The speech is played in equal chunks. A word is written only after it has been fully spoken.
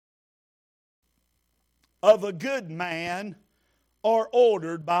of a good man are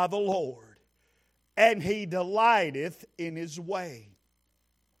ordered by the Lord, and he delighteth in his way.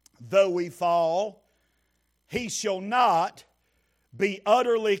 Though he fall, he shall not be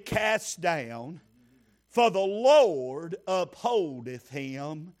utterly cast down, for the Lord upholdeth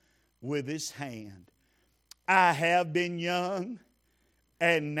him with his hand. I have been young,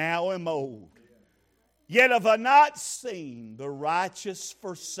 and now am old. Yet have I not seen the righteous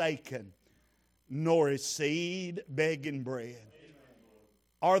forsaken, nor his seed begging bread.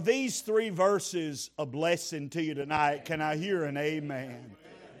 Are these 3 verses a blessing to you tonight? Can I hear an amen?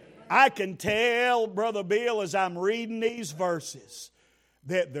 I can tell, Brother Bill, as I'm reading these verses,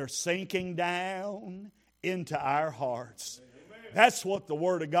 that they're sinking down into our hearts. That's what the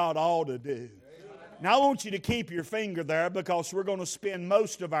Word of God ought to do. Now I want you to keep your finger there, because we're going to spend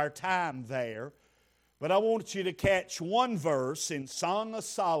most of our time there. But I want you to catch one verse in Song of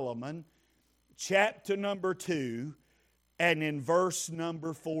Solomon, chapter number 2, and in verse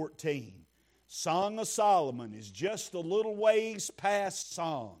number 14. Song of Solomon is just a little ways past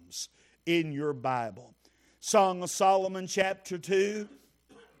Psalms in your Bible. Song of Solomon, chapter 2,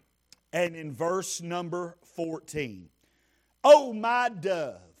 and in verse number 14. O my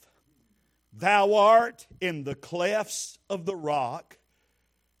dove, thou art in the clefts of the rock,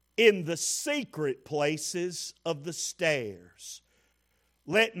 in the secret places of the stairs.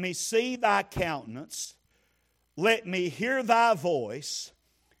 Let me see thy countenance, let me hear thy voice,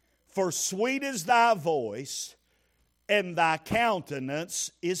 for sweet is thy voice, and thy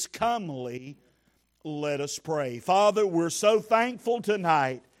countenance is comely. Let us pray. Father, we're so thankful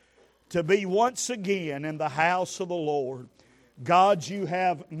tonight to be once again in the house of the Lord. God, you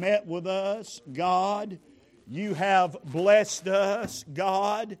have met with us. God, you have blessed us.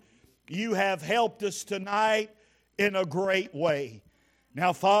 God, you have helped us tonight in a great way.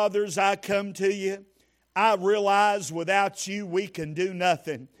 Now, fathers, I come to you. I realize without you we can do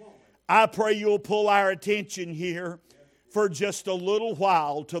nothing. I pray you'll pull our attention here for just a little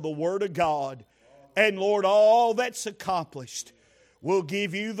while to the Word of God. And Lord, all that's accomplished will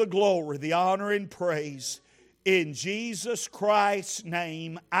give you the glory, the honor, and praise. In Jesus Christ's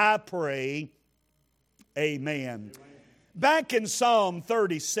name I pray. Amen. Back in Psalm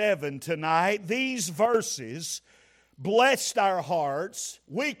 37 tonight, these verses blessed our hearts.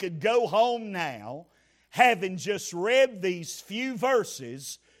 We could go home now, having just read these few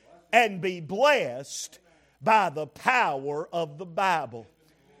verses, and be blessed by the power of the Bible.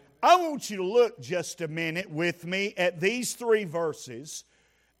 I want you to look just a minute with me at these 3 verses,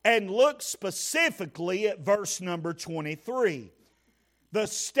 and look specifically at verse number 23. The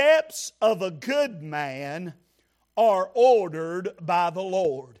steps of a good man are ordered by the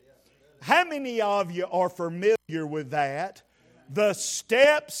Lord. How many of you are familiar with that? The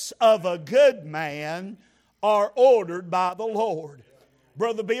steps of a good man are ordered by the Lord.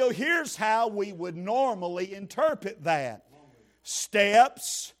 Brother Bill, here's how we would normally interpret that.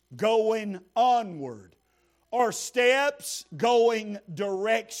 Steps going onward, or steps going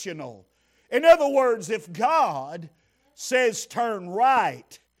directional. In other words, if God says turn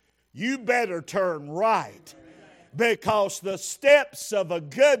right, you better turn right, because the steps of a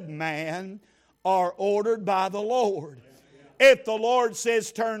good man are ordered by the Lord. If the Lord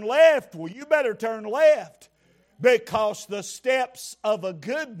says turn left, well, you better turn left, because the steps of a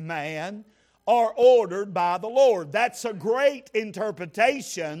good man are ordered by the Lord. That's a great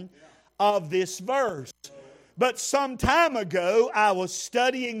interpretation of this verse. But some time ago, I was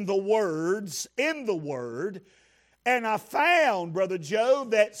studying the words in the Word, and I found, Brother Joe,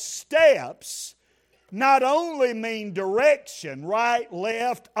 that steps not only mean direction, right,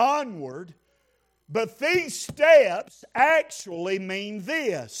 left, onward, but these steps actually mean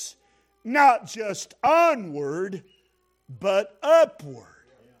this: not just onward, but upward.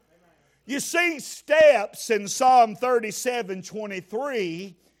 You see, steps in Psalm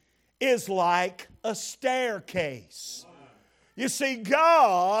 37:23 is like a staircase. You see,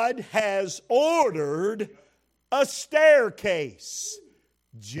 God has ordered a staircase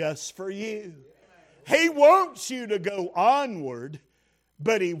just for you. He wants you to go onward,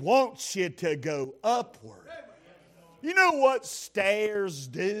 but He wants you to go upward. You know what stairs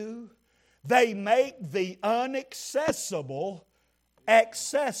do? They make the inaccessible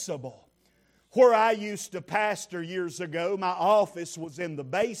accessible. Where I used to pastor years ago, my office was in the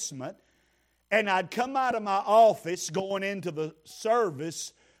basement, and I'd come out of my office going into the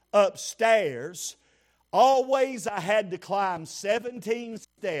service upstairs. Always I had to climb 17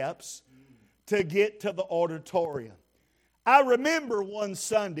 steps to get to the auditorium. I remember one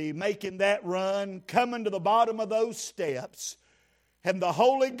Sunday making that run, coming to the bottom of those steps, and the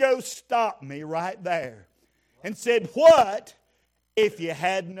Holy Ghost stopped me right there. and said, what if you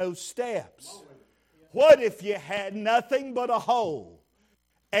had no steps? What if you had nothing but a hole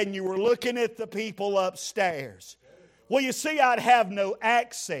and you were looking at the people upstairs? Well, you see, I'd have no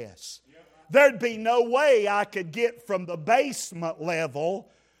access. There'd be no way I could get from the basement level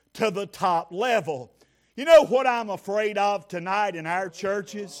to the top level. You know what I'm afraid of tonight in our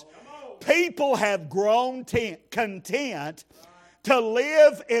churches? People have grown content to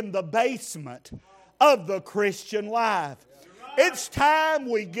live in the basement of the Christian life. It's time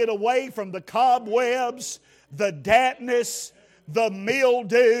we get away from the cobwebs, the dampness, the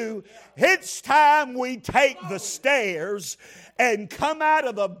mildew. It's time we take the stairs and come out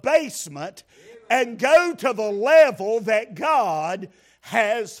of the basement and go to the level that God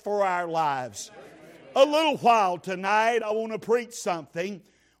has for our lives. A little while tonight, I want to preach something.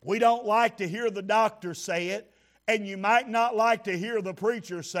 We don't like to hear the doctor say it, and you might not like to hear the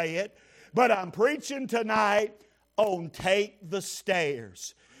preacher say it, but I'm preaching tonight on take the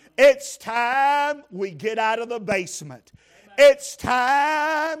stairs. It's time we get out of the basement. It's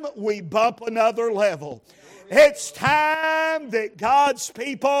time we bump another level. It's time that God's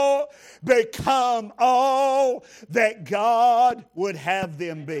people become all that God would have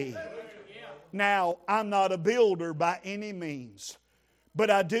them be. Now, I'm not a builder by any means,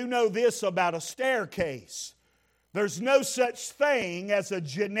 but I do know this about a staircase. There's no such thing as a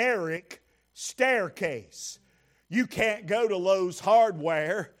generic staircase. You can't go to Lowe's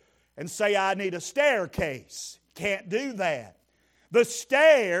Hardware and say, I need a staircase. Can't do that. The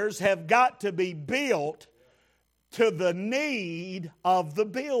stairs have got to be built to the need of the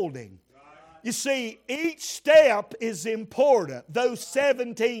building. You see, each step is important. Those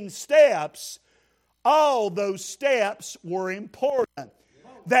 17 steps, all those steps were important.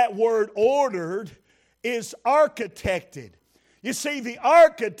 That word ordered is architected. You see, the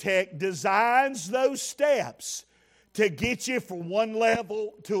architect designs those steps to get you from one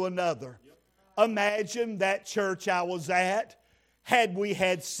level to another. Imagine that church I was at had we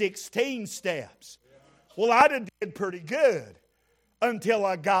had 16 steps. Well, I'd have did pretty good until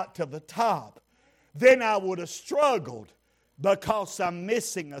I got to the top. Then I would have struggled because I'm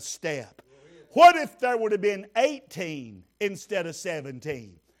missing a step. What if there would have been 18 instead of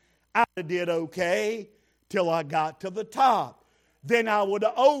 17? I'd have did okay till I got to the top. Then I would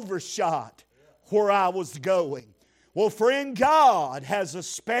have overshot where I was going. Well, friend, God has a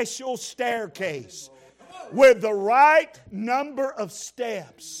special staircase with the right number of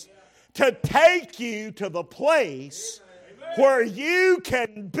steps to take you to the place where you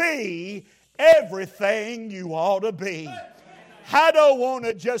can be everything you ought to be. I don't want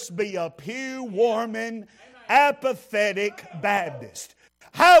to just be a pew-warming, apathetic Baptist.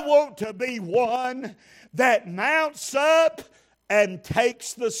 I want to be one that mounts up and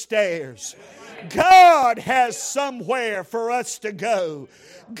takes the stairs. God has somewhere for us to go.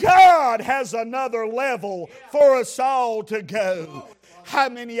 God has another level for us all to go. How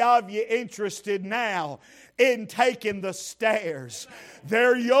many of you interested now in taking the stairs?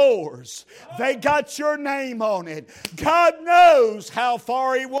 They're yours. They got your name on it. God knows how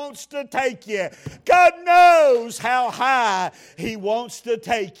far He wants to take you. God knows how high He wants to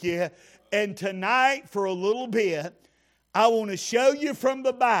take you. And tonight, for a little bit, I want to show you from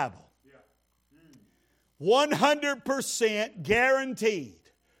the Bible, 100% guaranteed,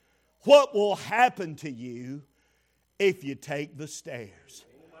 what will happen to you if you take the stairs.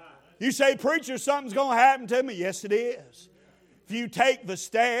 You say, preacher, something's going to happen to me. Yes, it is. If you take the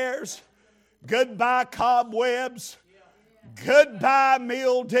stairs, goodbye cobwebs, goodbye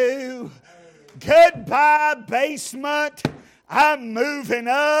mildew, goodbye basement. I'm moving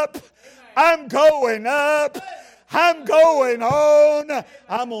up. I'm going up. I'm going on.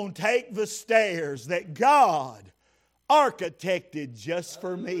 I'm going to take the stairs that God architected just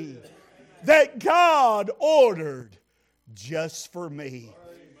for me, that God ordered just for me.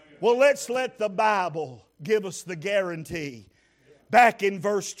 Well, let's let the Bible give us the guarantee. Back in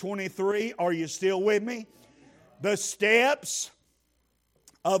verse 23, are you still with me? The steps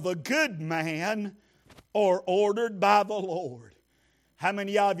of a good man are ordered by the Lord. How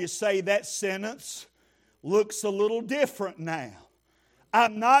many of you say that sentence looks a little different now?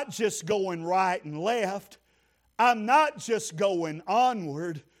 I'm not just going right and left. I'm not just going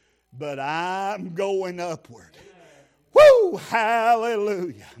onward, but I'm going upward. Woo!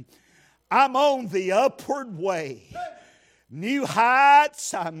 Hallelujah. I'm on the upward way. New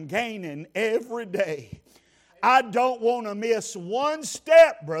heights I'm gaining every day. I don't want to miss one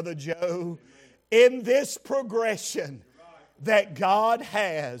step, Brother Joe, in this progression that God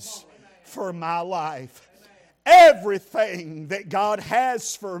has for my life. Everything that God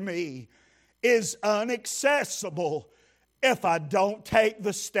has for me is inaccessible if I don't take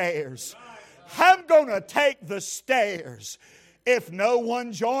the stairs. I'm going to take the stairs. If no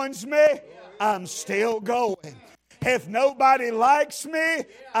one joins me, I'm still going. If nobody likes me,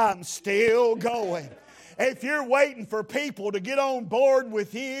 I'm still going. If you're waiting for people to get on board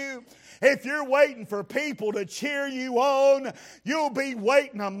with you, if you're waiting for people to cheer you on, you'll be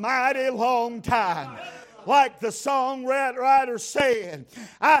waiting a mighty long time. Like the songwriter said,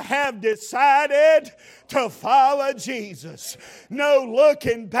 I have decided to follow Jesus. No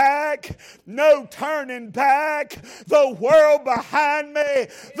looking back, no turning back. The world behind me,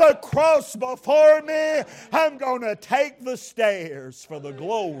 the cross before me. I'm going to take the stairs for the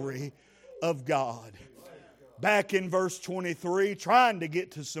glory of God. Back in verse 23, trying to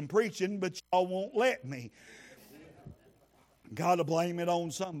get to some preaching, but y'all won't let me. Got to blame it on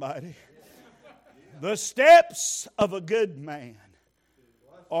somebody. The steps of a good man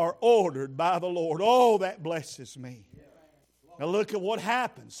are ordered by the Lord. Oh, that blesses me. Now look at what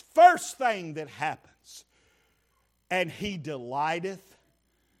happens. First thing that happens. And he delighteth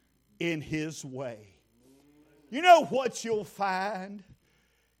in his way. You know what you'll find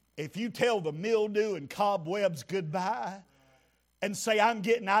if you tell the mildew and cobwebs goodbye and say, I'm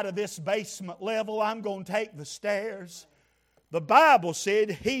getting out of this basement level, I'm going to take the stairs. The Bible said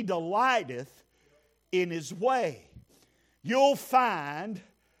he delighteth in his way. You'll find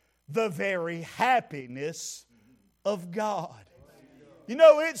the very happiness of God. You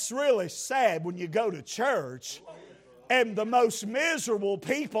know, it's really sad when you go to church and the most miserable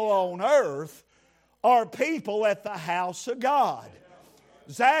people on earth are people at the house of God.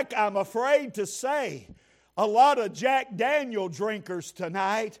 Zach, I'm afraid to say, a lot of Jack Daniel drinkers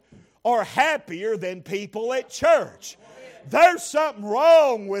tonight are happier than people at church. There's something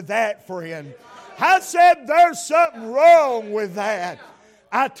wrong with that, friend. I said there's something wrong with that.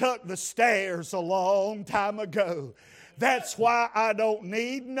 I took the stairs a long time ago. That's why I don't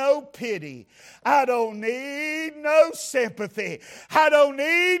need no pity. I don't need no sympathy. I don't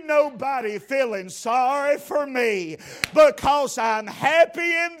need nobody feeling sorry for me, because I'm happy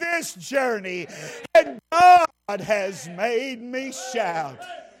in this journey. And God has made me shout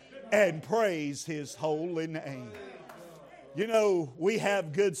and praise His holy name. You know, we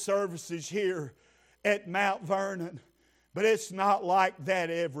have good services here at Mount Vernon, but it's not like that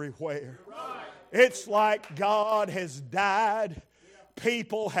everywhere. It's like God has died.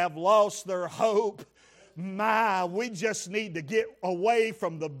 People have lost their hope. We just need to get away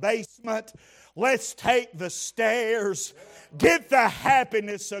from the basement. Let's take the stairs. Get the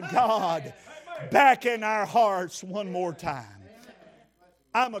happiness of God back in our hearts one more time.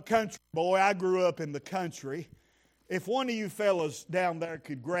 I'm a country boy. I grew up in the country. If one of you fellas down there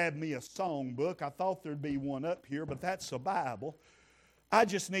could grab me a songbook, I thought there'd be one up here, but that's a Bible. I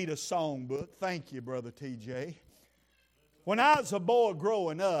just need a songbook. Thank you, Brother TJ. When I was a boy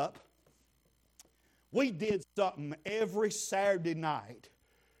growing up, we did something every Saturday night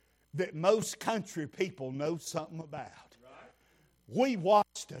that most country people know something about. We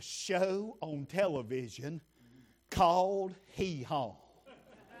watched a show on television called Hee Haw.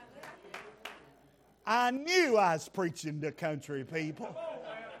 I knew I was preaching to country people.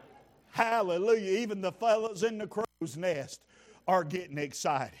 Hallelujah. Even the fellas in the crow's nest are getting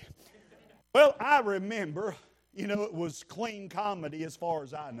excited. Well, I remember, it was clean comedy as far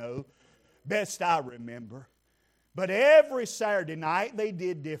as I know. Best I remember. But every Saturday night they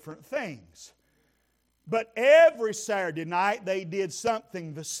did different things. But every Saturday night they did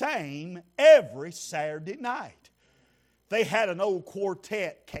something the same every Saturday night. They had an old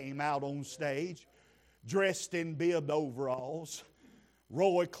quartet came out on stage, dressed in bibbed overalls.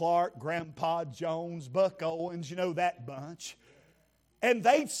 Roy Clark, Grandpa Jones, Buck Owens, that bunch. And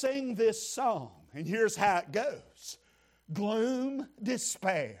they'd sing this song. And here's how it goes. Gloom,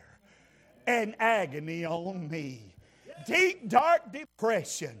 despair, and agony on me. Deep, dark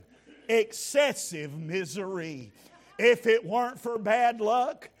depression, excessive misery. If it weren't for bad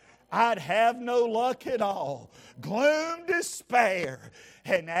luck, I'd have no luck at all. Gloom, despair,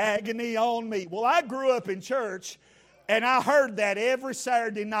 and agony on me. Well, I grew up in church, and I heard that every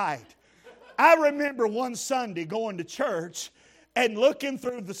Saturday night. I remember one Sunday going to church and looking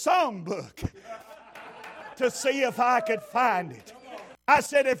through the songbook to see if I could find it. I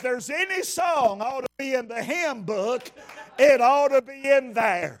said, if there's any song ought to be in the hymn book, it ought to be in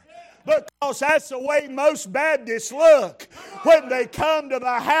there. Because that's the way most Baptists look when they come to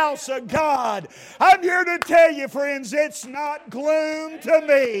the house of God. I'm here to tell you, friends, it's not gloom to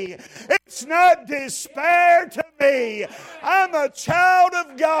me. It's not despair to me. I'm a child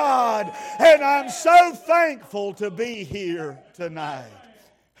of God, and I'm so thankful to be here tonight.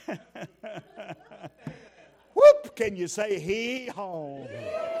 Can you say hee haw?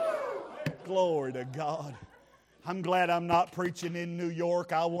 Glory to God. I'm glad I'm not preaching in New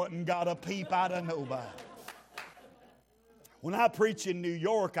York. I wouldn't got a peep out of nobody. When I preach in New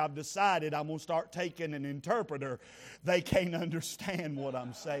York, I've decided I'm going to start taking an interpreter. They can't understand what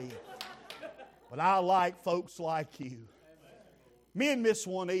I'm saying. But I like folks like you. Me and Miss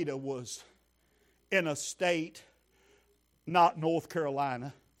Juanita was in a state, not North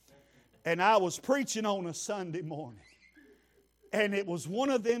Carolina, and I was preaching on a Sunday morning. And it was one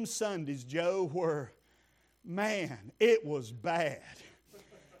of them Sundays, Joe, where, man, it was bad.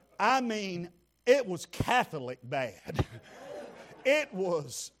 I mean, it was Catholic bad. It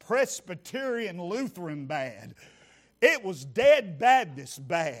was Presbyterian Lutheran bad. It was dead Baptist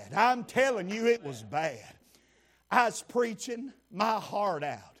bad. I'm telling you, it was bad. I was preaching my heart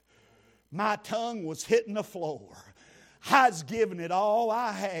out. My tongue was hitting the floor. I was giving it all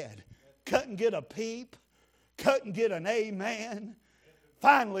I had. Couldn't get a peep. Couldn't get an amen.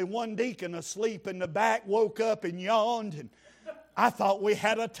 Finally, one deacon asleep in the back woke up and yawned, and I thought we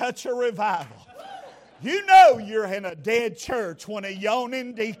had a touch of revival. You know you're in a dead church when a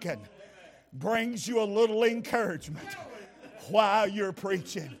yawning deacon brings you a little encouragement while you're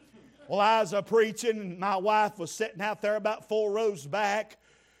preaching. Well, I was preaching, and my wife was sitting out there about 4 rows back,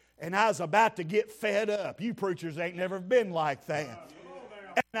 and I was about to get fed up. You preachers ain't never been like that.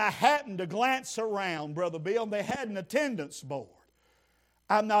 And I happened to glance around, Brother Bill, and they had an attendance board.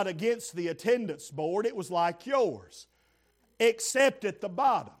 I'm not against the attendance board. It was like yours, except at the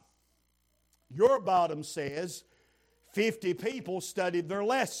bottom. Your bottom says 50 people studied their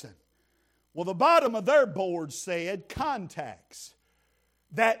lesson. Well, the bottom of their board said contacts.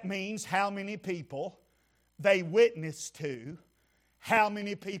 That means how many people they witnessed to, how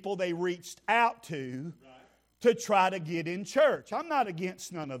many people they reached out to try to get in church. I'm not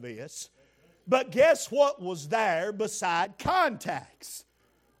against none of this. But guess what was there beside contacts?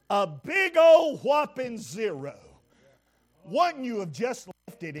 A big old whopping 0. Wouldn't you have just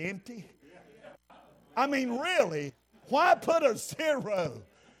left it empty? I mean, really, why put a 0?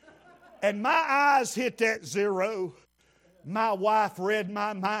 And my eyes hit that 0. My wife read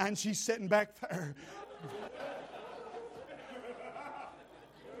my mind. She's sitting back there.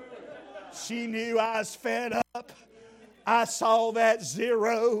 She knew I was fed up. I saw that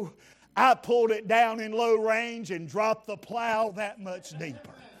 0. I pulled it down in low range and dropped the plow that much deeper.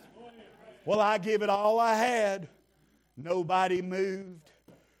 Well, I give it all I had. Nobody moved.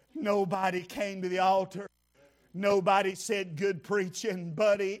 Nobody came to the altar. Nobody said, good preaching,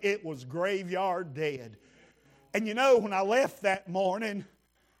 buddy. It was graveyard dead. And you know, when I left that morning,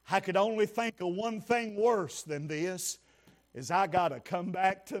 I could only think of one thing worse than this, is I got to come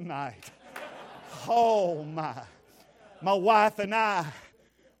back tonight. Oh, my. My wife and I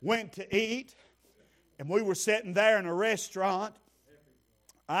went to eat, and we were sitting there in a restaurant.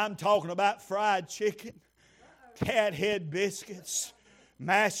 I'm talking about fried chicken, cat head biscuits,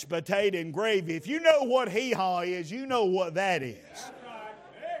 mashed potato and gravy. If you know what hee-haw is, you know what that is.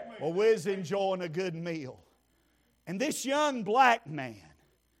 Well, we was enjoying a good meal. And this young black man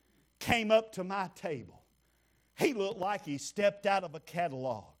came up to my table. He looked like he stepped out of a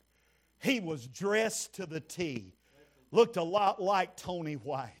catalog. He was dressed to the T. Looked a lot like Tony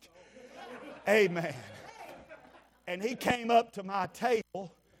White. Amen. And he came up to my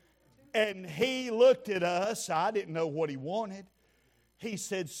table, and he looked at us. I didn't know what he wanted. He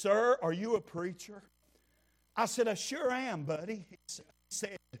said, sir, are you a preacher? I said, I sure am, buddy. He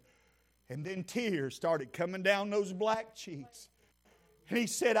said, and then tears started coming down those black cheeks. And he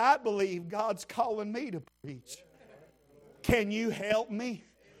said, I believe God's calling me to preach. Can you help me?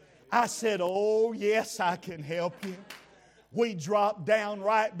 I said, oh, yes, I can help you. We dropped down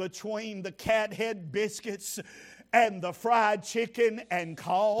right between the cat head biscuits and the fried chicken and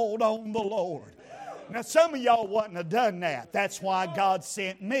called on the Lord. Now, some of y'all wouldn't have done that. That's why God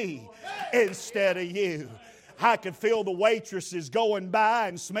sent me instead of you. I could feel the waitresses going by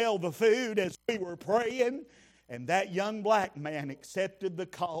and smell the food as we were praying. And that young black man accepted the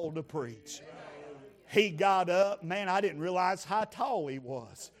call to preach. He got up. Man, I didn't realize how tall he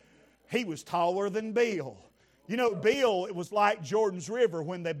was. He was taller than Bill. You know, Bill, it was like Jordan's River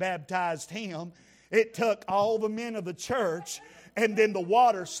when they baptized him. It took all the men of the church, and then the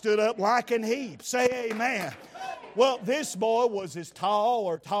water stood up like an heap. Say amen. Well, this boy was as tall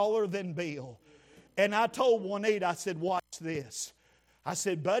or taller than Bill. And I told Juanita, I said, watch this. I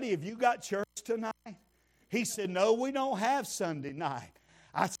said, buddy, have you got church tonight? He said, no, we don't have Sunday night.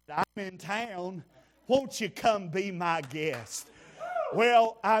 I said, I'm in town. Won't you come be my guest?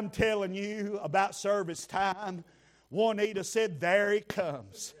 Well, I'm telling you about service time. Juanita said, there he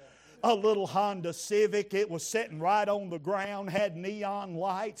comes. a little Honda Civic. It was sitting right on the ground, had neon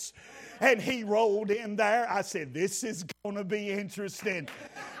lights. And he rolled in there. I said, this is going to be interesting.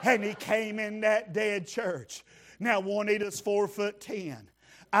 And he came in that dead church. Now, Juanita's 4'10".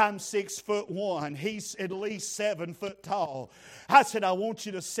 I'm 6'1". He's at least 7 foot tall. I said, I want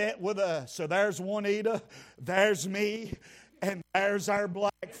you to sit with us. So there's Juanita, there's me, and there's our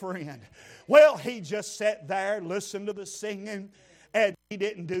black friend. Well, he just sat there, listened to the singing, and he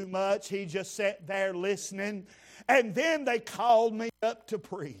didn't do much. He just sat there listening. And then they called me up to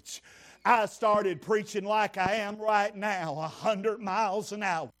preach. I started preaching like I am right now, 100 miles an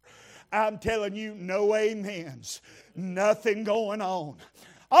hour. I'm telling you, no amens. Nothing going on.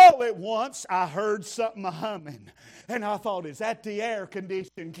 All at once, I heard something humming. And I thought, is that the air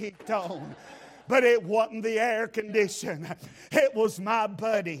condition kicked on? But it wasn't the air condition. It was my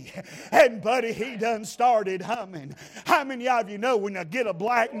buddy. And buddy, he done started humming. How many of you know when you get a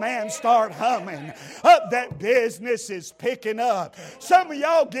black man start humming, that business is picking up? Some of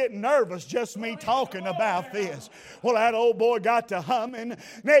y'all get nervous just me talking about this. Well, that old boy got to humming.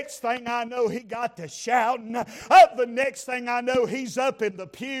 Next thing I know, he got to shouting. The next thing I know, he's up in the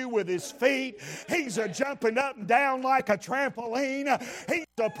pew with his feet. He's jumping up and down like a trampoline. He's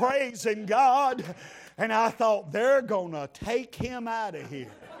praising God. And I thought, they're going to take him out of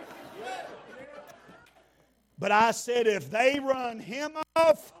here. But I said, if they run him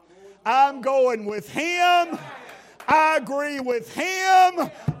off, I'm going with him. I agree with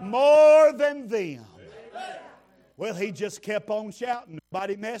him more than them. Well, he just kept on shouting.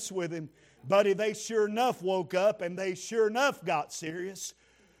 Nobody messed with him. Buddy, they sure enough woke up and they sure enough got serious.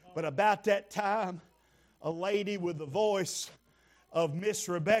 But about that time, a lady with the voice of Miss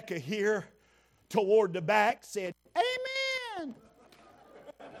Rebecca here toward the back said, amen.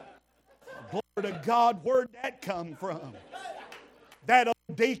 Glory to God, where'd that come from? That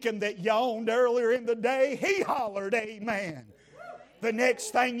old deacon that yawned earlier in the day, he hollered amen. The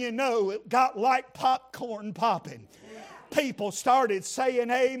next thing you know, it got like popcorn popping. People started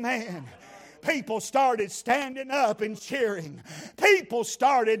saying amen. People started standing up and cheering. People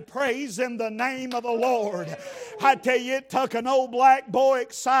started praising the name of the Lord. I tell you, it took an old black boy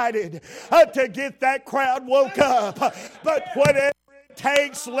excited to get that crowd woke up. But whatever it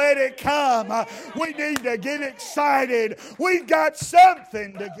takes, let it come. We need to get excited. We've got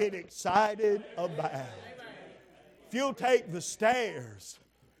something to get excited about. If you'll take the stairs,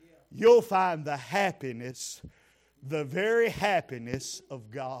 you'll find the happiness, the very happiness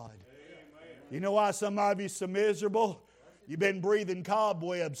of God. You know why some of you are so miserable? You've been breathing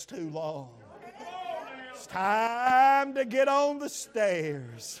cobwebs too long. It's time to get on the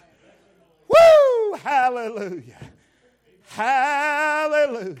stairs. Woo! Hallelujah.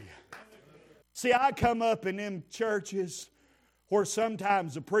 Hallelujah. See, I come up in them churches where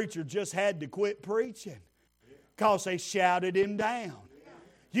sometimes the preacher just had to quit preaching because they shouted him down.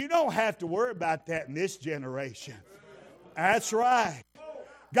 You don't have to worry about that in this generation. That's right.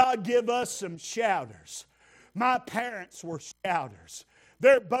 God give us some shouters. My parents were shouters.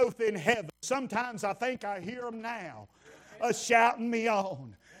 They're both in heaven. Sometimes I think I hear them now shouting me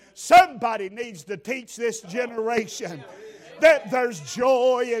on. Somebody needs to teach this generation that there's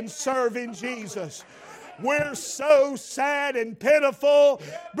joy in serving Jesus. We're so sad and pitiful.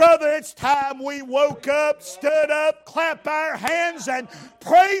 Brother, it's time we woke up, stood up, clap our hands, and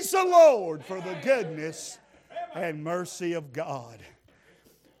praise the Lord for the goodness and mercy of God.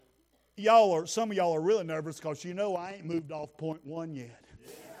 Some of y'all are really nervous because you know I ain't moved off point 1 yet.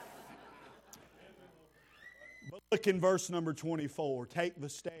 But look in verse number 24. Take the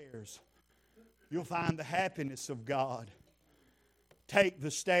stairs. You'll find the happiness of God. Take the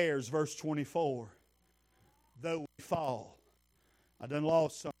stairs, verse 24. Though we fall. I done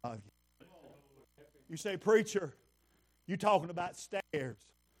lost some of you. You say, preacher, you talking about stairs.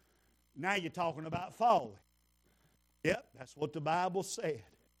 Now you're talking about falling. Yep, that's what the Bible said.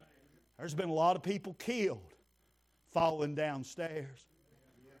 There's been a lot of people killed falling downstairs.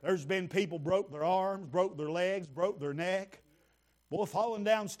 There's been people broke their arms, broke their legs, broke their neck. Boy, falling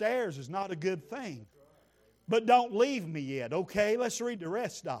downstairs is not a good thing. But don't leave me yet, okay? Let's read the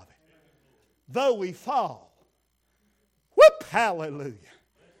rest of it. Though we fall. Whoop, hallelujah.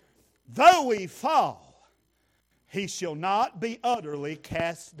 Though we fall, he shall not be utterly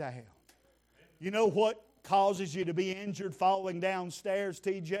cast down. You know what causes you to be injured falling downstairs,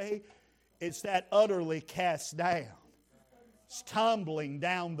 TJ? It's that utterly cast down. It's tumbling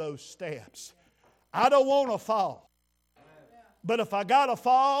down those steps. I don't want to fall. But if I got to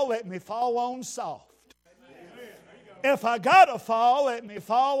fall, let me fall on soft. If I got to fall, let me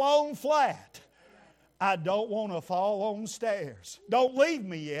fall on flat. I don't want to fall on stairs. Don't leave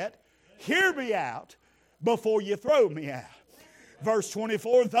me yet. Hear me out before you throw me out. Verse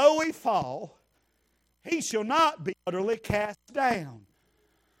 24, though he fall, he shall not be utterly cast down.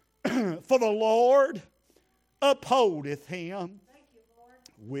 For the Lord upholdeth him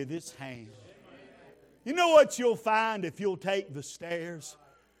with his hand. You know what you'll find if you'll take the stairs?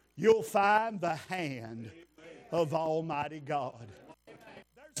 You'll find the hand of Almighty God.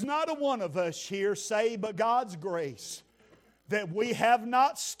 There's not a one of us here, save by God's grace, that we have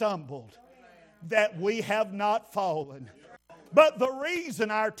not stumbled, that we have not fallen. But the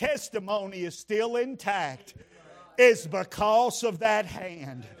reason our testimony is still intact is because of that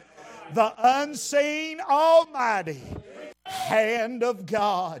hand. The unseen, almighty hand of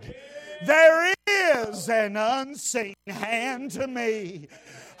God. There is an unseen hand to me.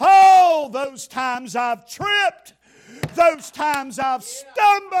 Oh, those times I've tripped. Those times I've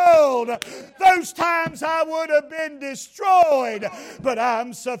stumbled. Those times I would have been destroyed. But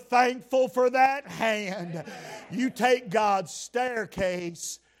I'm so thankful for that hand. You take God's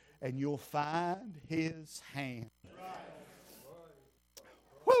staircase and you'll find His hand.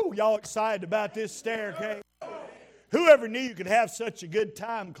 Woo, y'all excited about this staircase? Whoever knew you could have such a good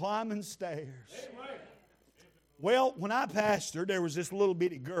time climbing stairs? Well, when I pastored, there was this little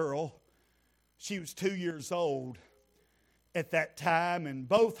bitty girl. She was 2 years old at that time, and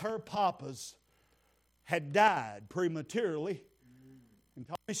both her papas had died prematurely and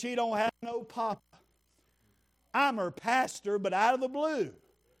told me she don't have no papa. I'm her pastor, but out of the blue,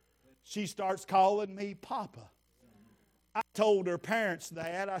 she starts calling me Papa. I told her parents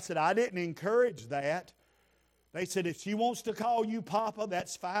that. I said, I didn't encourage that. They said, if she wants to call you Papa,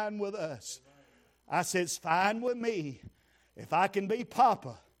 that's fine with us. I said, it's fine with me. If I can be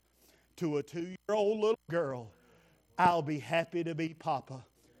Papa to a 2-year-old little girl, I'll be happy to be Papa.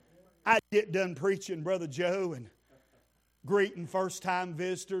 I'd get done preaching, Brother Joe, and greeting first-time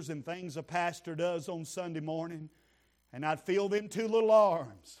visitors and things a pastor does on Sunday morning, and I'd feel them 2 little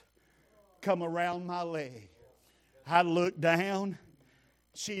arms come around my leg. I'd look down.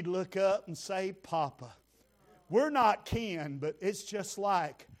 She'd look up and say, Papa. We're not kin, but it's just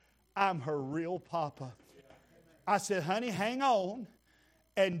like I'm her real Papa. I said, honey, hang on,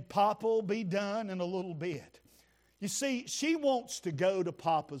 and Papa will be done in a little bit. You see, she wants to go to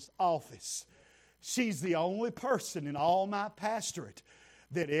Papa's office. She's the only person in all my pastorate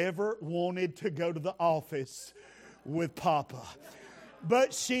that ever wanted to go to the office with Papa.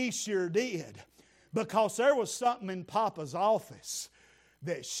 But she sure did. Because there was something in Papa's office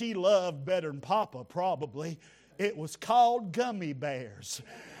that she loved better than Papa, probably. It was called gummy bears.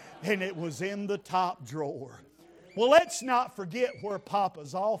 And it was in the top drawer. Well, let's not forget where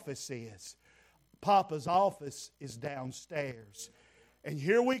Papa's office is. Papa's office is downstairs. And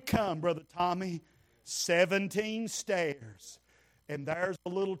here we come, Brother Tommy, 17 stairs. And there's a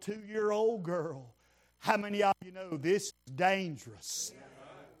little 2-year-old girl. How many of you know this is dangerous?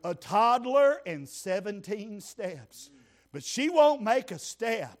 A toddler and 17 steps. But she won't make a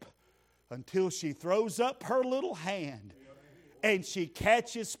step until she throws up her little hand and she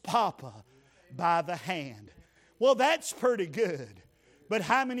catches Papa by the hand. Well, that's pretty good. But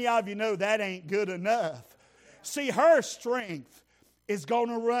how many of you know that ain't good enough? See, her strength is going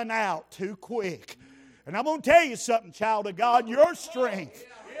to run out too quick. And I'm going to tell you something, child of God. Your strength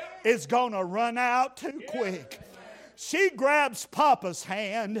is going to run out too quick. She grabs Papa's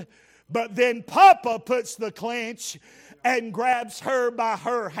hand, but then Papa puts the clinch and grabs her by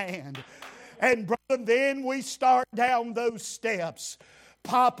her hand. And brother, then we start down those steps.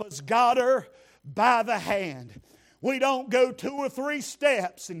 Papa's got her by the hand. We don't go 2 or 3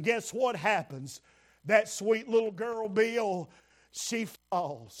 steps, and guess what happens? That sweet little girl, Bill, she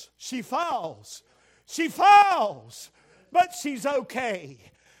falls. She falls. She falls. But she's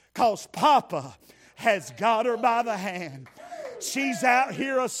okay, because Papa has got her by the hand. She's out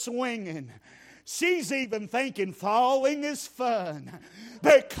here a-swinging. She's even thinking falling is fun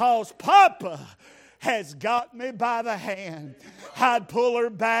because Papa has got me by the hand. I'd pull her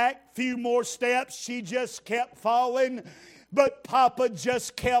back, few more steps. She just kept falling, but Papa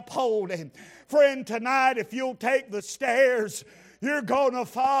just kept holding. Friend, tonight, if you'll take the stairs, you're going to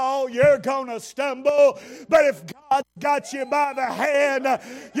fall, you're going to stumble. But if God got you by the hand,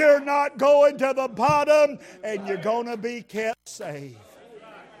 you're not going to the bottom, and you're going to be kept safe.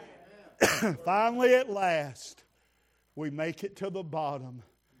 Finally, at last, we make it to the bottom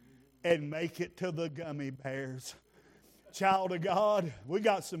and make it to the gummy bears. Child of God, we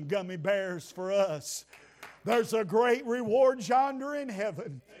got some gummy bears for us. There's a great reward yonder in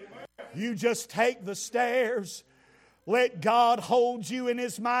heaven. You just take the stairs. Let God hold you in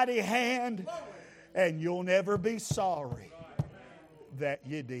His mighty hand, and you'll never be sorry that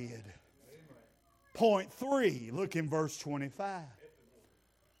you did. Point 3, look in verse 25.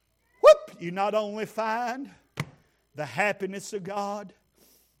 Whoop! You not only find the happiness of God,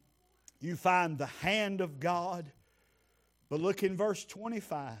 you find the hand of God, but look in verse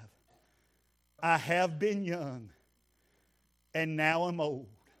 25. I have been young, and now am old.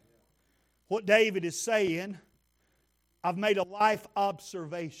 What David is saying, I've made a life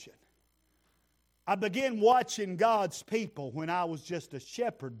observation. I began watching God's people when I was just a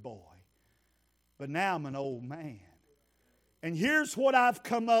shepherd boy, but now I'm an old man. And here's what I've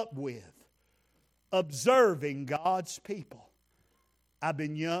come up with, observing God's people. I've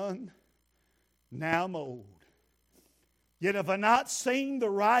been young, now I'm old. Yet have I not seen the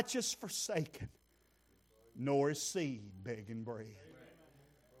righteous forsaken, nor his seed begging bread.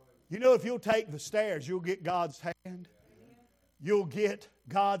 You know, if you'll take the stairs, you'll get God's hand. You'll get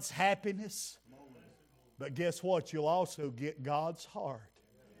God's happiness. But guess what? You'll also get God's heart.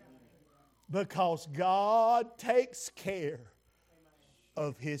 Because God takes care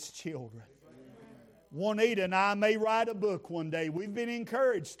of His children. Juanita and I may write a book one day. We've been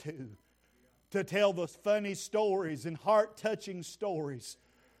encouraged to tell the funny stories and heart-touching stories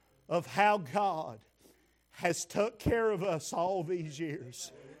of how God has took care of us all these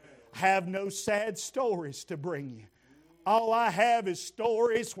years. I have no sad stories to bring you. All I have is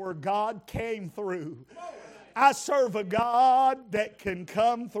stories where God came through. I serve a God that can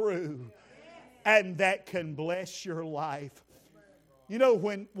come through and that can bless your life. You know,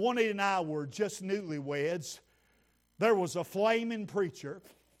 when Juanita and I were just newlyweds, there was a flaming preacher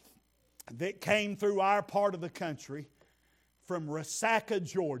that came through our part of the country from Resaca,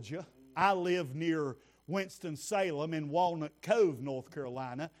 Georgia. I live near Winston-Salem in Walnut Cove, North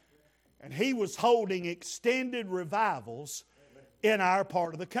Carolina. And he was holding extended revivals in our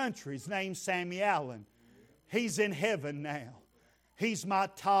part of the country. His name's Sammy Allen. He's in heaven now. He's my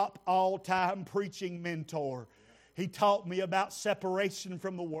top all-time preaching mentor. He taught me about separation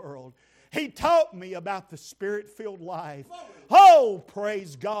from the world. He taught me about the Spirit-filled life. Oh,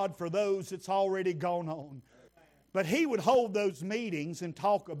 praise God for those that's already gone on. But he would hold those meetings and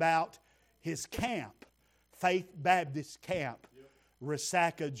talk about his camp, Faith Baptist Camp,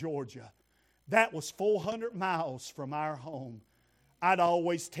 Resaca, Georgia. That was 400 miles from our home. I'd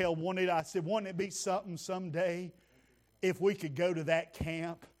always tell Juanita, I said, wouldn't it be something someday if we could go to that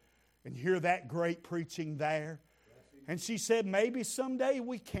camp and hear that great preaching there? And she said, maybe someday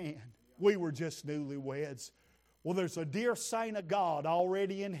we can. We were just newlyweds. Well, there's a dear saint of God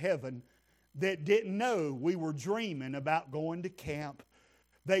already in heaven that didn't know we were dreaming about going to camp.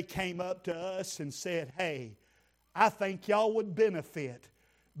 They came up to us and said, hey, I think y'all would benefit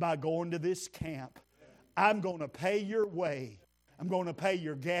by going to this camp. I'm going to pay your way. I'm going to pay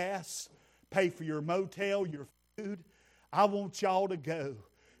your gas, pay for your motel, your food. I want y'all to go.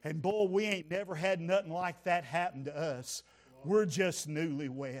 And boy, we ain't never had nothing like that happen to us. We're just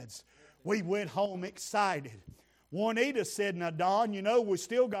newlyweds. We went home excited. Juanita said, now Don, you know we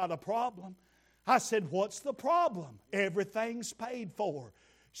still got a problem. I said, what's the problem? Everything's paid for.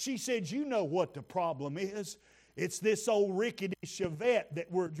 She said, you know what the problem is. It's this old rickety Chevette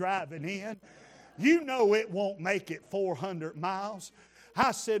that we're driving in. You know it won't make it 400 miles.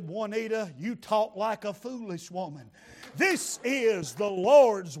 I said, Juanita, you talk like a foolish woman. This is the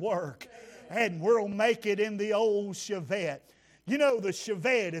Lord's work, and we'll make it in the old Chevette. You know the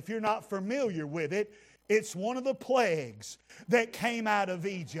Chevette, if you're not familiar with it, it's one of the plagues that came out of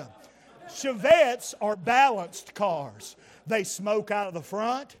Egypt. Chevettes are balanced cars. They smoke out of the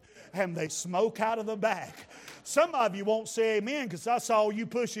front and they smoke out of the back. Some of you won't say amen because I saw you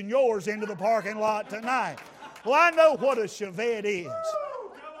pushing yours into the parking lot tonight. Well, I know what a Chevette is.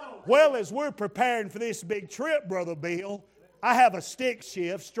 Well, as we're preparing for this big trip, Brother Bill, I have a stick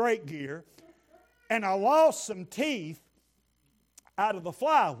shift, straight gear, and I lost some teeth out of the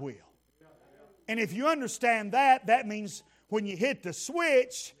flywheel. And if you understand that, that means when you hit the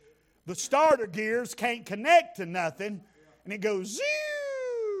switch, the starter gears can't connect to nothing, and it goes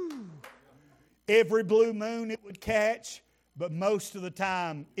zoo. Every blue moon it would catch, but most of the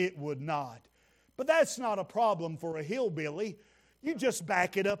time it would not. But that's not a problem for a hillbilly. You just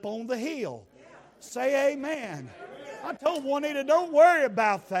back it up on the hill. Say amen. I told Juanita, don't worry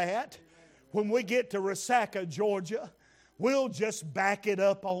about that. When we get to Resaca, Georgia, we'll just back it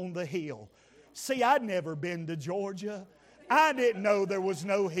up on the hill. See, I'd never been to Georgia. I didn't know there was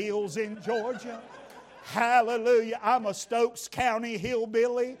no hills in Georgia. Hallelujah. I'm a Stokes County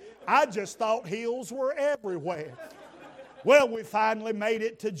hillbilly. I just thought hills were everywhere. Well, we finally made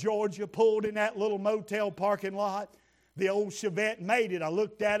it to Georgia, pulled in that little motel parking lot. The old Chevette made it. I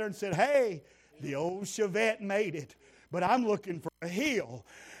looked at her and said, hey, the old Chevette made it. But I'm looking for a hill.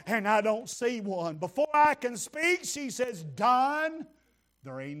 and I don't see one. Before I can speak, she says, Don,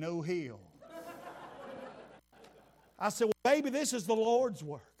 there ain't no hill. I said, well, baby, this is the Lord's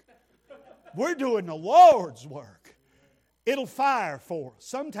work. We're doing the Lord's work. It'll fire for us.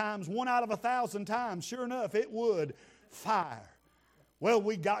 Sometimes 1 out of 1,000 times, sure enough, it would fire. Well,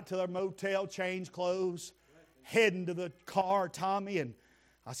 we got to the motel, changed clothes, heading to the car, Tommy, and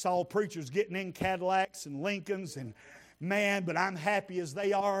I saw preachers getting in Cadillacs and Lincolns, and man, but I'm happy as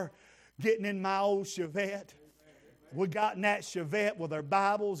they are getting in my old Chevette. We got in that Chevette with our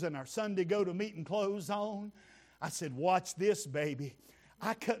Bibles and our Sunday go-to-meeting clothes on. I said, watch this, baby.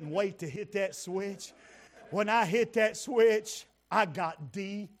 I couldn't wait to hit that switch. When I hit that switch, I got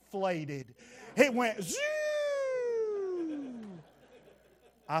deflated. It went zoom.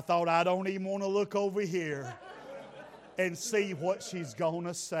 I thought, I don't even want to look over here and see what she's going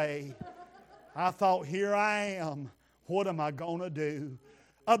to say. I thought, here I am. What am I going to do?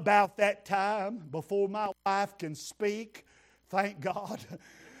 About that time, before my wife can speak, thank God,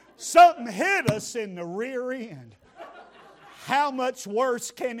 something hit us in the rear end. How much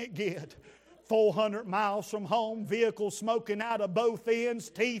worse can it get? 400 miles from home, vehicle smoking out of both ends,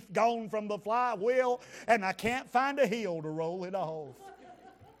 teeth gone from the flywheel, and I can't find a heel to roll it off.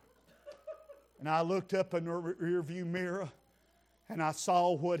 And I looked up in the rearview mirror, and I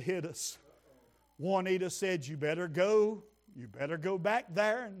saw what hit us. Juanita said, you better go back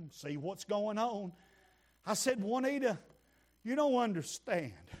there and see what's going on. I said, Juanita, you don't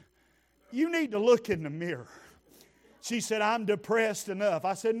understand. You need to look in the mirror. She said, I'm depressed enough.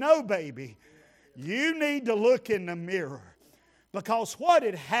 I said, no, baby. You need to look in the mirror. Because what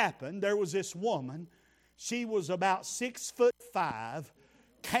had happened, there was this woman. She was about 6'5",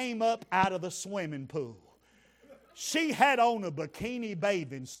 came up out of the swimming pool. She had on a bikini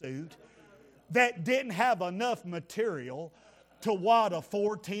bathing suit that didn't have enough material to wad a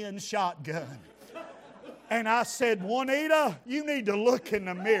 .410 shotgun. And I said, Juanita, you need to look in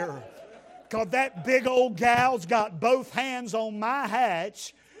the mirror. Because that big old gal's got both hands on my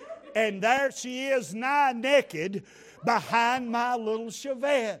hatch, and there she is nigh naked behind my little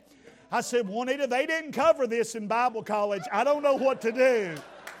Chevette. I said, Juanita, they didn't cover this in Bible college. I don't know what to do.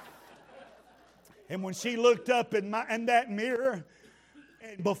 And when she looked up in that mirror,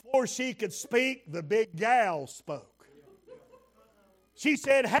 and before she could speak, the big gal spoke. She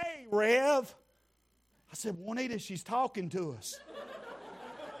said, hey, Rev. I said, Juanita, she's talking to us.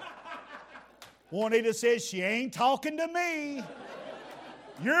 Juanita says, she ain't talking to me.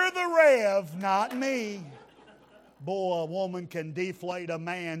 You're the Rev, not me. Boy, a woman can deflate a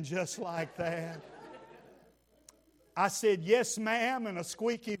man just like that. I said, yes, ma'am, in a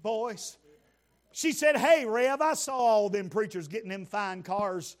squeaky voice. She said, hey, Rev, I saw all them preachers getting them fine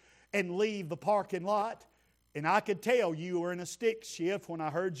cars and leave the parking lot. And I could tell you were in a stick shift when I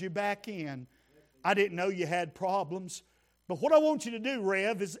heard you back in. I didn't know you had problems. But what I want you to do,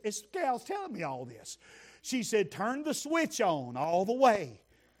 Rev, is gal's telling me all this. She said, turn the switch on all the way.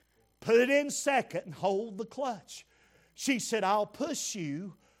 Put it in second and hold the clutch. She said, I'll push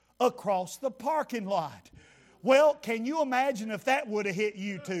you across the parking lot. Well, can you imagine if that would have hit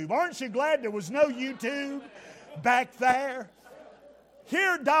YouTube? Aren't you glad there was no YouTube back there?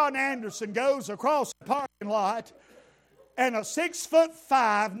 Here Don Anderson goes across the parking lot, and a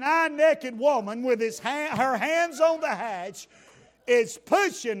 6'5", nigh-naked woman with her hands on the hatch is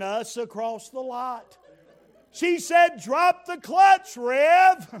pushing us across the lot. She said, drop the clutch,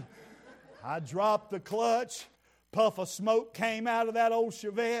 Rev. I dropped the clutch. Puff of smoke came out of that old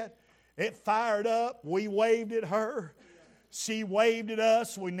Chevette. It fired up. We waved at her. She waved at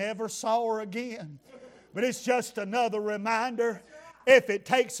us. We never saw her again. But it's just another reminder. If it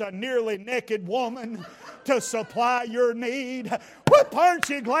takes a nearly naked woman to supply your need, aren't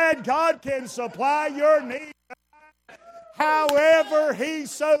you glad God can supply your need however He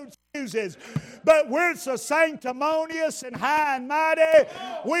so chooses? But we're so sanctimonious and high and mighty,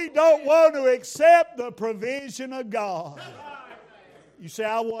 we don't want to accept the provision of God. You say,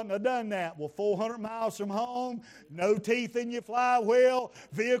 I wouldn't have done that. Well, 400 miles from home, no teeth in your flywheel,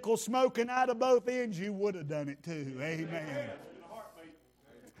 vehicle smoking out of both ends, you would have done it too. Amen.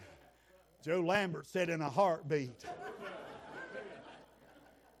 Joe Lambert said in a heartbeat.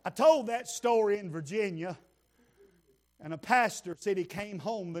 I told that story in Virginia, and a pastor said he came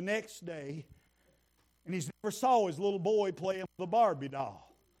home the next day and he's never saw his little boy playing with a Barbie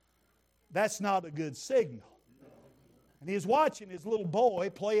doll. That's not a good signal. And he was watching his little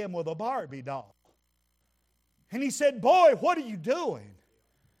boy playing with a Barbie doll. And he said, boy, what are you doing?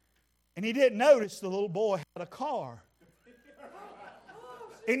 And he didn't notice the little boy had a car.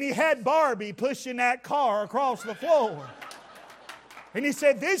 And he had Barbie pushing that car across the floor. And he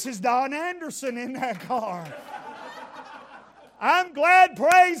said, this is Don Anderson in that car. I'm glad,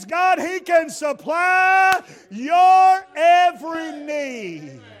 praise God, He can supply your every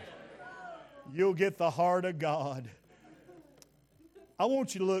need. You'll get the heart of God. I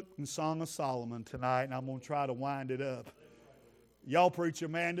want you to look in Song of Solomon tonight, and I'm going to try to wind it up. Y'all preach a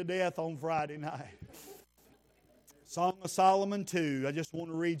man to death on Friday night. Song of Solomon 2. I just want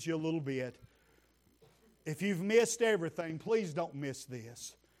to read you a little bit. If you've missed everything, please don't miss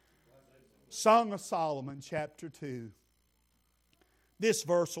this. Song of Solomon, chapter 2. This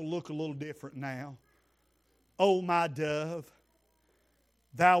verse will look a little different now. O my dove,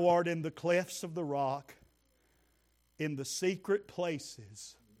 thou art in the clefts of the rock, in the secret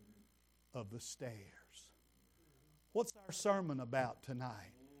places of the stairs. What's our sermon about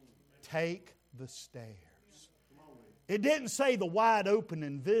tonight? Take the stairs. It didn't say the wide open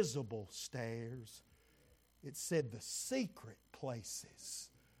invisible stairs. It said the secret places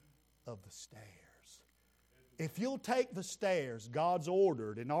of the stairs. If you'll take the stairs God's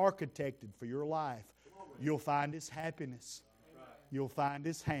ordered and architected for your life, you'll find His happiness. You'll find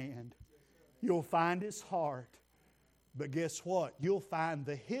His hand. You'll find His heart. But guess what? You'll find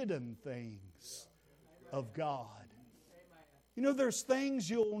the hidden things of God. You know, there's things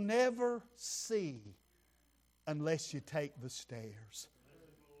you'll never see unless you take the stairs.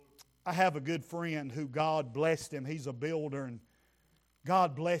 I have a good friend who God blessed him. He's a builder, and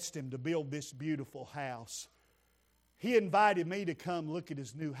God blessed him to build this beautiful house. He invited me to come look at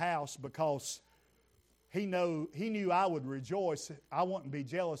his new house because he knew I would rejoice. I wouldn't be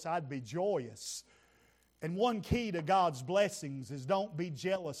jealous, I'd be joyous. And one key to God's blessings is don't be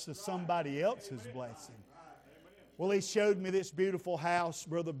jealous of somebody else's blessing. Well, he showed me this beautiful house,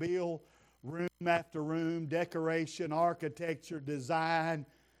 Brother Bill, room after room, decoration, architecture, design.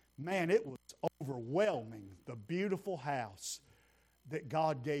 Man, it was overwhelming, the beautiful house that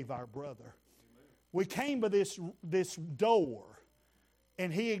God gave our brother. We came to this door,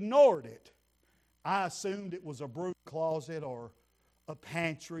 and he ignored it. I assumed it was a broom closet or a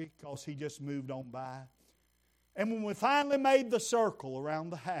pantry because he just moved on by. And when we finally made the circle around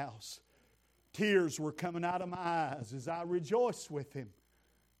the house, tears were coming out of my eyes as I rejoiced with him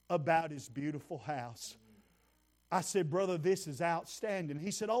about his beautiful house. I said, brother, this is outstanding.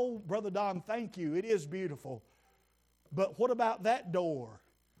 He said, oh, Brother Don, thank you. It is beautiful. But what about that door?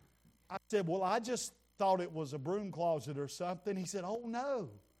 I said, well, I just thought it was a broom closet or something. He said, oh, no.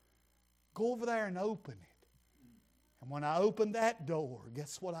 Go over there and open it. And when I opened that door,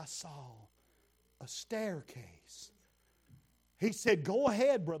 guess what I saw? A staircase. He said, go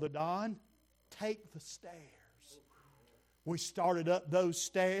ahead, Brother Don. Take the stairs. We started up those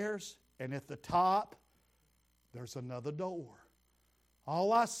stairs, and at the top, there's another door.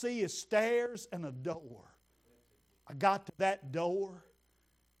 All I see is stairs and a door. I got to that door.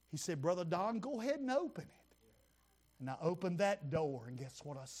 He said, Brother Don, go ahead and open it. And I opened that door, and guess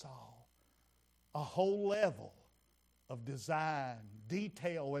what I saw? A whole level of design,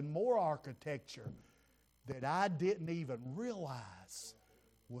 detail, and more architecture that I didn't even realize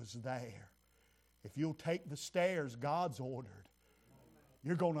was there. If you'll take the stairs God's ordered,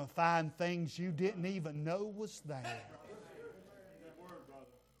 you're going to find things you didn't even know was there.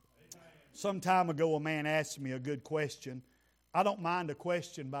 Some time ago, a man asked me a good question. I don't mind a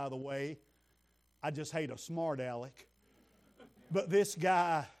question, by the way. I just hate a smart aleck. But this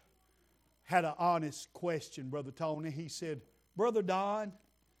guy had an honest question, Brother Tony. He said, Brother Don,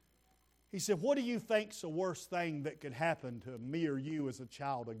 he said, what do you think's the worst thing that could happen to me or you as a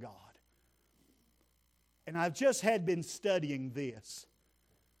child of God? And I've just been studying this.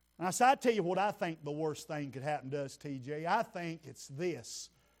 And I said, I tell you what I think the worst thing could happen to us, TJ. I think it's this.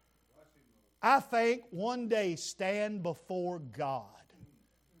 I think one day stand before God.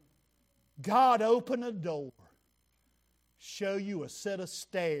 God open a door, show you a set of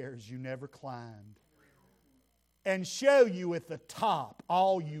stairs you never climbed, and show you at the top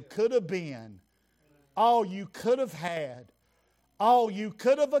all you could have been, all you could have had, all you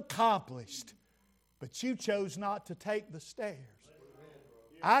could have accomplished, but you chose not to take the stairs.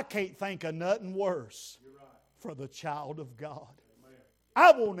 I can't think of nothing worse for the child of God.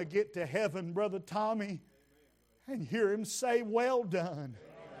 I want to get to heaven, Brother Tommy, and hear Him say, well done.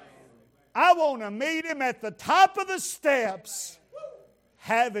 I want to meet Him at the top of the steps,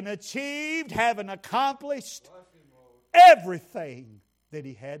 having achieved, having accomplished everything that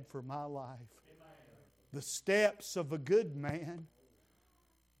He had for my life. The steps of a good man,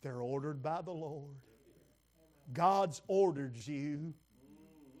 they're ordered by the Lord. God's ordered you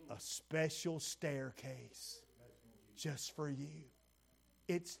a special staircase just for you.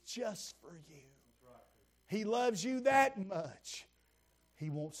 It's just for you. He loves you that much. He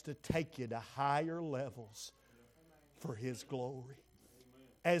wants to take you to higher levels for His glory.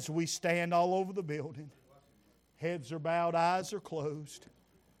 As we stand all over the building, heads are bowed, eyes are closed.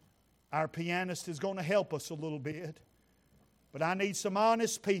 Our pianist is going to help us a little bit. But I need some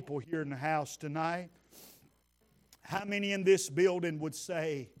honest people here in the house tonight. How many in this building would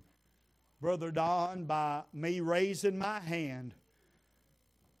say, Brother Don, by me raising my hand,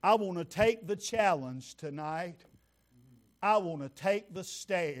 I want to take the challenge tonight. I want to take the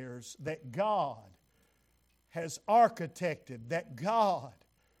stairs that God has architected, that God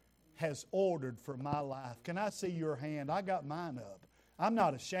has ordered for my life. Can I see your hand? I got mine up. I'm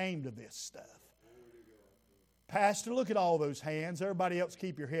not ashamed of this stuff. Pastor, look at all those hands. Everybody else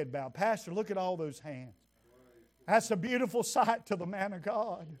keep your head bowed. Pastor, look at all those hands. That's a beautiful sight to the man of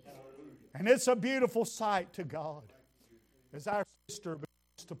God. And it's a beautiful sight to God. As our sister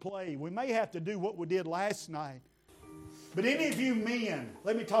begins to play, we may have to do what we did last night. But any of you men,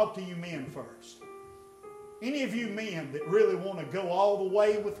 let me talk to you men first. Any of you men that really want to go all the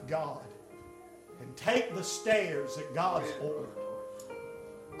way with God and take the stairs that God's ordered,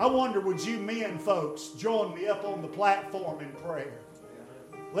 I wonder, would you men folks join me up on the platform in prayer?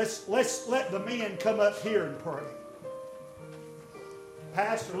 Let's let the men come up here and pray.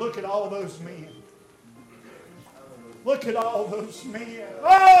 Pastor, look at all those men. Look at all those men.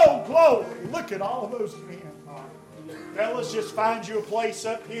 Oh, glory. Look at all those men. Fellas, just find you a place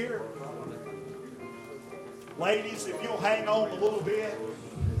up here. Ladies, if you'll hang on a little bit.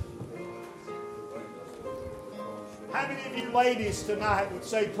 How many of you ladies tonight would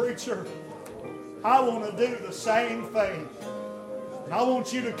say, Preacher, I want to do the same thing. And I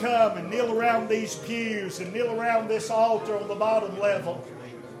want you to come and kneel around these pews and kneel around this altar on the bottom level.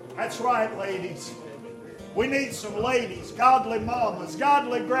 That's right, ladies. We need some ladies, godly mamas,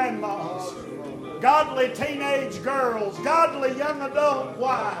 godly grandmas, godly teenage girls, godly young adult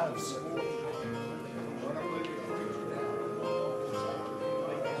wives.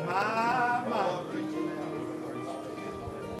 My